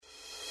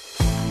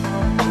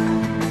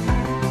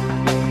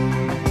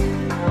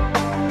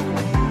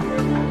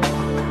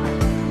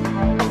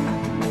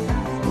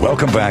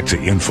Welcome back to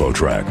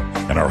InfoTrack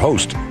and our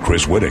host,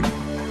 Chris Whitting.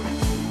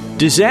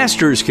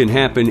 Disasters can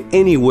happen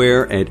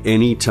anywhere at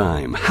any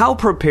time. How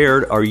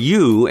prepared are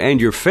you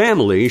and your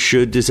family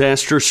should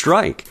disaster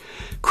strike?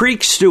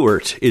 Creek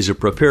Stewart is a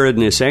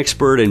preparedness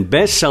expert and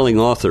best-selling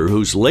author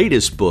whose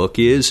latest book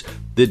is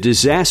The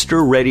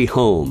Disaster Ready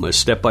Home, a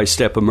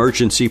step-by-step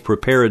emergency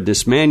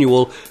preparedness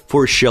manual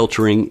for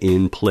sheltering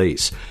in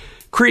place.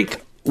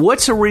 Creek,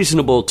 what's a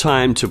reasonable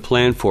time to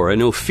plan for? I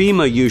know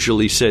FEMA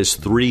usually says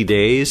 3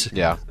 days.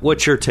 Yeah.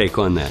 What's your take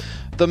on that?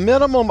 The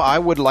minimum I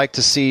would like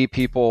to see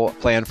people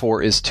plan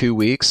for is 2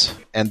 weeks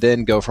and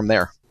then go from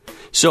there.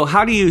 So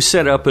how do you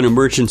set up an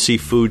emergency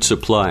food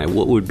supply?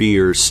 What would be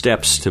your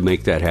steps to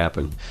make that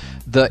happen?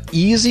 The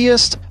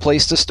easiest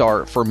place to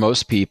start for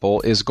most people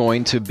is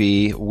going to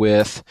be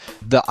with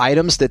the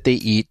items that they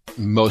eat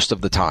most of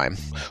the time.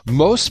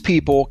 Most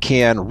people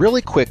can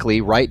really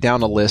quickly write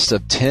down a list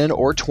of 10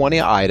 or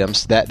 20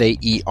 items that they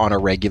eat on a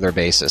regular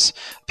basis.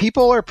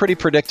 People are pretty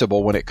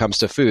predictable when it comes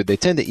to food. They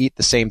tend to eat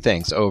the same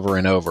things over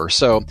and over.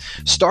 So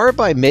start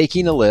by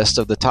making a list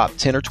of the top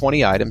 10 or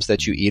 20 items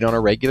that you eat on a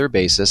regular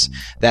basis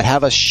that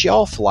have a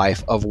shelf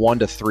life of 1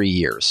 to 3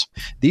 years.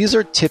 These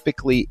are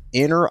typically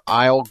inner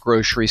aisle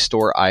grocery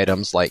store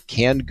items like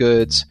canned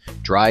goods,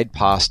 dried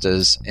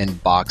pastas,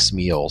 and boxed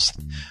meals.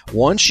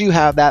 Once you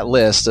have that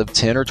list of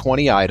 10 or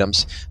 20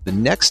 items, the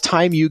next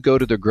time you go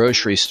to the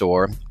grocery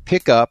store,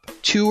 pick up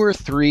 2 or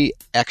 3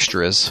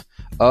 extras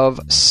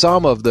of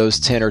some of those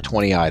 10 or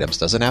 20 items.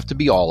 Doesn't have to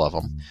be all of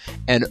them.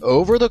 And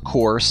over the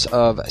course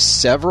of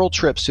several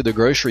trips to the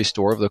grocery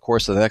store, over the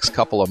course of the next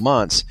couple of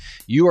months,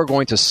 you are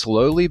going to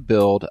slowly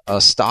build a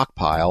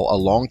stockpile, a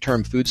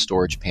long-term food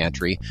storage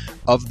pantry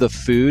of the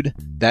food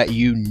that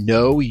you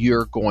know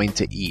you're going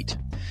to eat.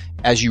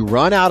 As you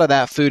run out of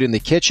that food in the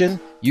kitchen,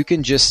 you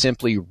can just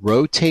simply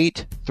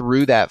rotate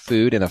through that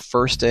food in a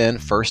first in,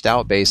 first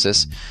out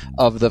basis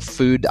of the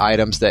food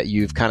items that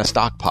you've kind of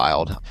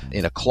stockpiled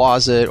in a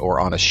closet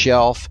or on a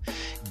shelf.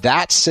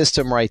 That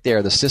system right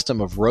there, the system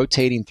of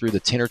rotating through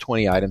the 10 or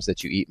 20 items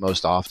that you eat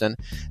most often,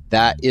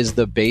 that is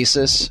the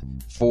basis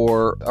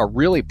for a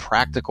really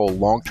practical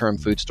long-term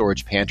food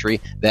storage pantry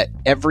that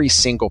every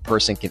single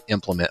person can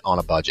implement on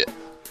a budget.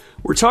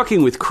 We're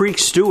talking with Creek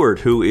Stewart,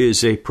 who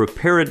is a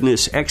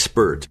preparedness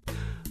expert.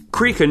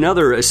 Creek,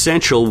 another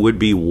essential would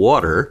be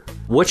water.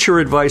 What's your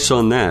advice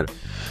on that?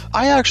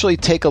 I actually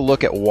take a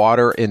look at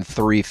water in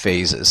 3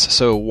 phases.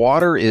 So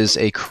water is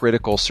a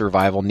critical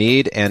survival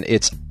need, and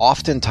it's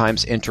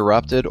oftentimes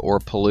interrupted or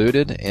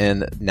polluted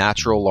in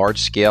natural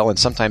large-scale and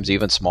sometimes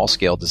even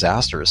small-scale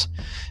disasters.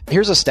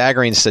 Here's a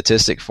staggering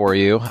statistic for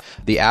you.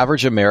 The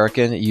average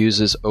American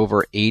uses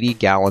over 80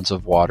 gallons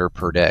of water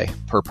per day,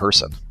 per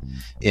person,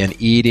 in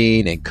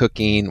eating and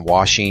cooking,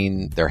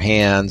 washing their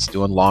hands,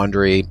 doing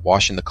laundry,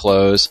 washing the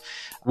clothes.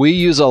 We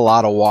use a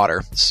lot of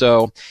water.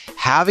 So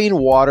having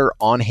water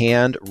on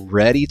hand,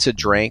 ready to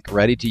drink,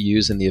 ready to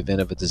use in the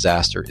event of a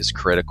disaster is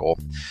critical.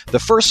 The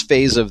first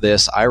phase of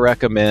this, I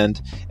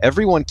recommend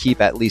everyone keep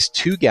at least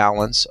 2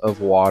 gallons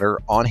of water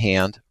on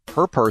hand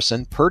per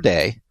person per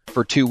day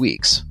for 2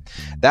 weeks.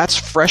 That's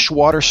fresh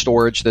water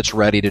storage that's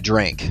ready to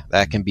drink.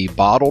 That can be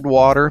bottled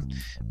water.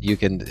 You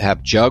can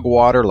have jug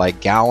water, like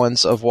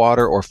gallons of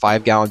water or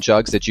 5-gallon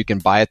jugs that you can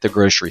buy at the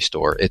grocery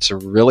store. It's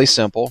really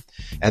simple.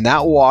 And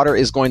that water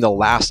is going to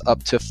last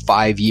up to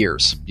 5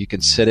 years. You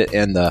can sit it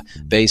in the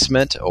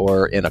basement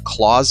or in a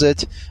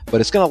closet, but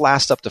it's going to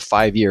last up to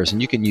 5 years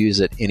and you can use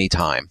it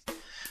anytime.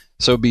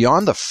 So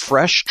beyond the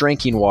fresh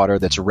drinking water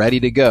that's ready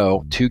to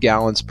go, 2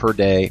 gallons per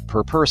day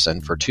per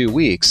person for 2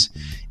 weeks,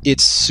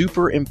 it's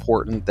super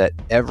important that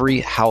every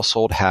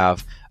household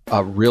have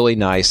a really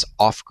nice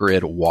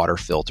off-grid water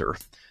filter.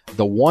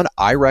 The one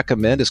I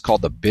recommend is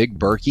called the Big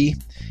Berkey.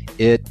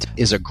 It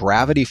is a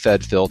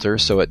gravity-fed filter,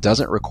 so it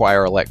doesn't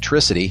require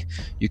electricity.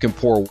 You can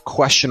pour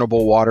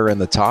questionable water in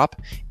the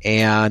top,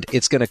 and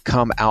it's going to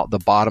come out the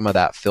bottom of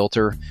that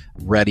filter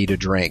ready to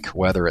drink,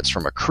 whether it's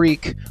from a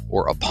creek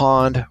or a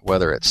pond,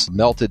 whether it's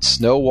melted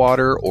snow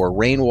water or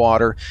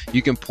rainwater.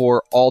 You can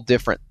pour all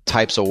different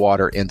types of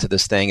water into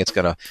this thing. It's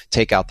going to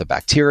take out the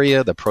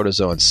bacteria, the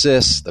protozoan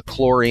cysts, the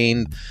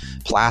chlorine,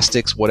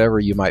 plastics, whatever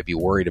you might be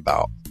worried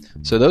about.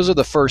 So those are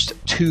the first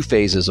 2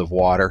 phases of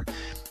water.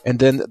 And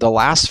then the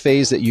last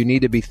phase that you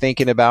need to be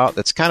thinking about,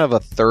 that's kind of a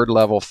third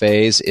level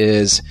phase,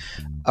 is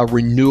a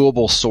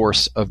renewable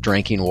source of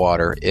drinking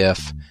water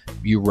if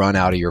you run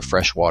out of your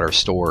freshwater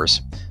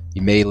stores.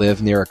 You may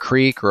live near a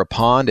creek or a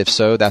pond. If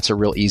so, that's a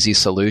real easy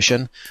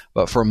solution.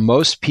 But for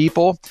most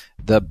people,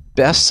 the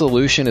best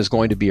solution is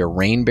going to be a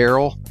rain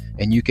barrel,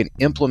 and you can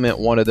implement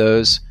one of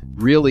those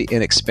really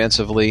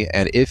inexpensively.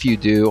 And if you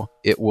do,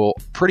 it will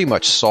pretty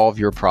much solve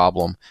your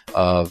problem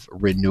of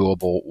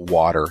renewable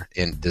water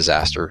in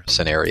disaster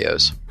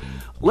scenarios.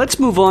 Let's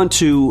move on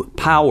to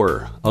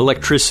power,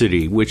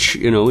 electricity, which,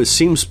 it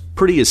seems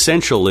pretty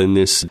essential in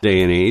this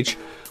day and age.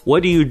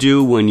 What do you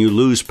do when you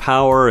lose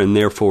power and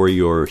therefore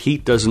your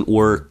heat doesn't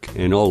work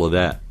and all of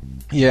that?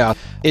 Yeah,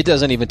 it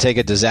doesn't even take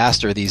a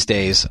disaster these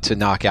days to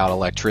knock out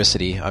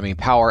electricity. I mean,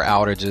 power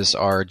outages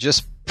are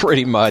just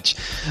pretty much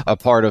a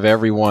part of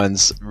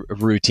everyone's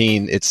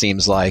routine, it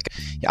seems like.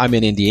 I'm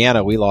in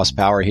Indiana. We lost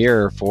power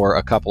here for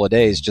a couple of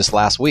days just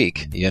last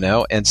week,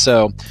 and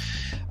so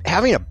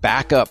having a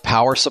backup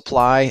power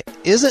supply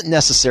isn't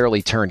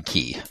necessarily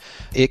turnkey.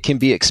 It can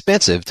be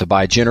expensive to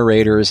buy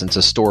generators and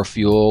to store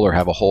fuel or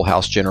have a whole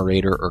house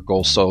generator or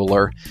go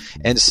solar.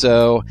 And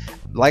so,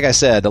 like I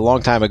said, a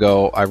long time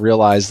ago, I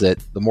realized that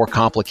the more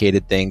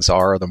complicated things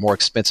are, the more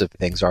expensive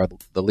things are,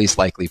 the least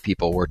likely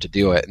people were to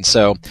do it. And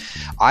so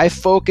I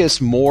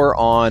focus more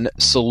on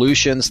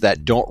solutions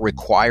that don't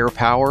require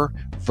power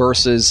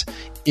versus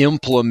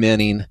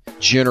implementing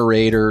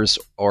generators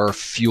or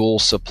fuel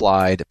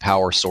supplied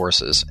power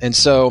sources. And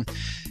so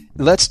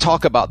let's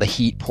talk about the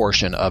heat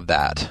portion of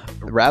that.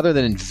 Rather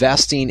than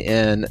investing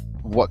in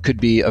what could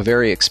be a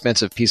very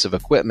expensive piece of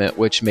equipment,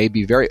 which may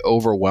be very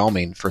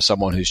overwhelming for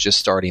someone who's just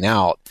starting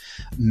out,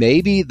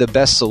 maybe the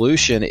best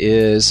solution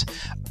is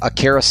a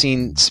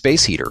kerosene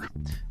space heater.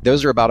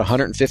 Those are about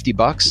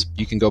 $150.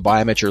 You can go buy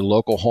them at your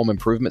local home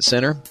improvement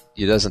center.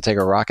 It doesn't take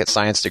a rocket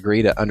science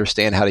degree to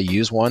understand how to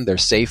use one. They're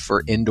safe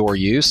for indoor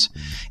use.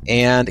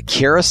 And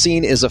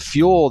kerosene is a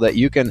fuel that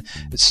you can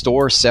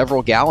store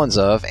several gallons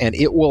of, and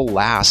it will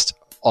last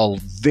a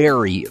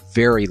very,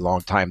 very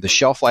long time. The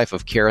shelf life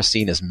of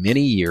kerosene is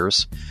many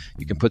years.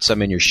 You can put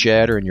some in your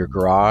shed or in your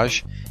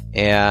garage,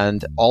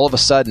 and all of a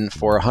sudden,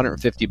 for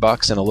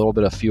 $150 and a little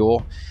bit of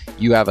fuel,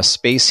 you have a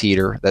space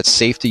heater that's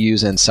safe to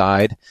use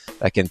inside,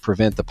 that can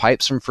prevent the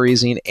pipes from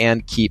freezing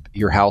and keep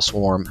your house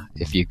warm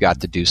if you've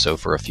got to do so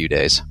for a few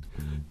days.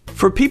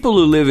 For people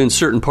who live in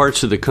certain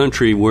parts of the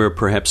country where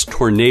perhaps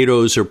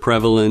tornadoes are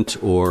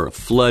prevalent or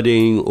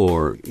flooding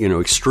or,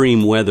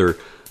 extreme weather,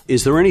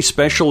 is there any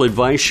special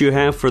advice you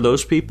have for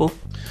those people?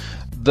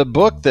 The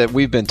book that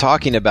we've been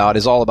talking about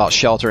is all about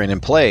sheltering in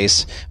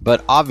place,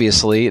 but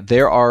obviously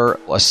there are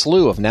a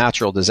slew of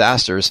natural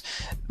disasters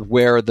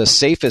where the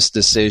safest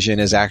decision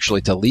is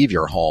actually to leave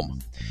your home.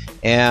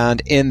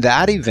 And in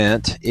that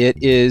event,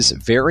 it is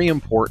very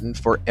important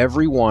for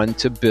everyone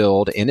to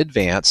build in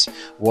advance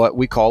what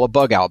we call a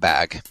bug out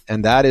bag.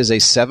 And that is a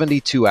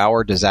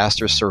 72-hour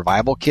disaster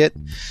survival kit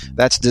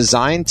that's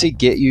designed to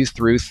get you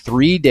through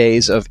 3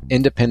 days of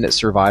independent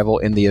survival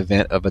in the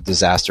event of a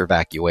disaster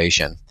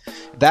evacuation.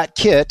 That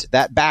kit,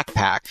 that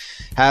backpack,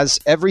 has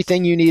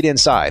everything you need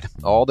inside.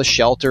 All the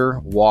shelter,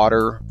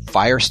 water,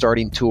 fire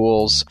starting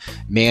tools,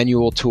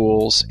 manual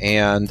tools,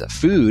 and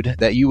food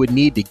that you would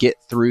need to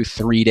get through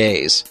 3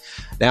 days.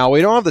 Now,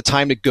 we don't have the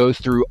time to go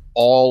through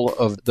all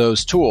of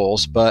those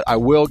tools, but I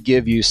will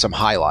give you some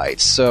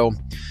highlights. So,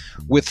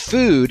 with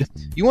food,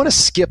 you want to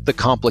skip the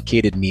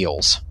complicated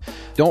meals.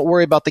 Don't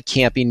worry about the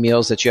camping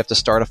meals that you have to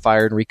start a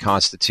fire and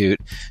reconstitute.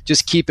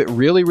 Just keep it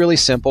really, really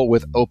simple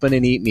with open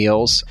and eat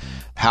meals.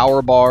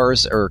 Power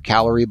bars or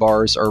calorie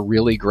bars are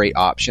really great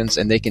options,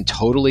 and they can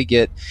totally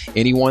get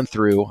anyone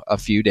through a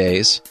few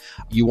days.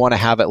 You want to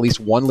have at least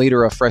 1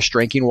 liter of fresh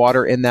drinking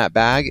water in that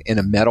bag in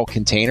a metal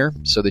container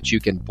so that you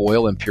can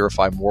boil and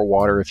purify more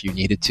water if you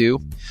needed to.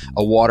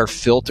 A water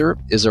filter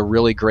is a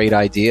really great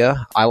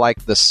idea. I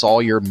like the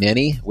Sawyer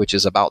Mini, which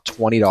is about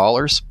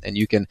 $20, and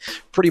you can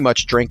pretty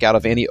much drink out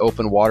of any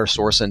open water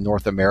source in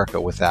North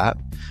America with that.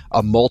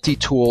 A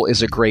multi-tool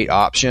is a great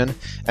option.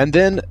 And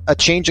then a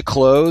change of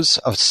clothes,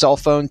 a cell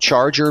phone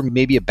charger,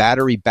 maybe a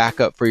battery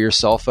backup for your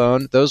cell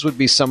phone. Those would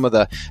be some of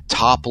the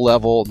top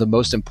level, the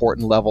most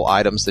important level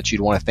items that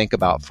you'd want to think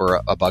about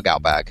for a bug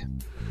out bag.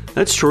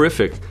 That's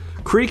terrific.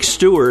 Creek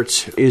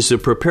Stewart is a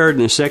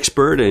preparedness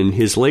expert, and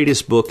his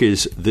latest book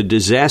is The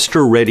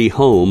Disaster Ready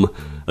Home,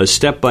 a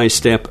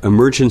step-by-step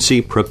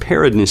emergency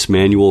preparedness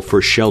manual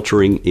for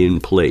sheltering in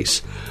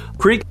place.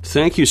 Creek,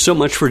 thank you so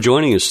much for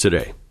joining us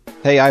today.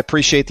 Hey, I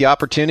appreciate the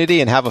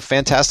opportunity and have a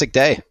fantastic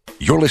day.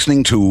 You're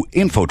listening to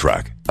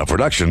InfoTrack, a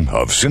production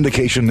of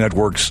Syndication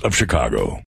Networks of Chicago.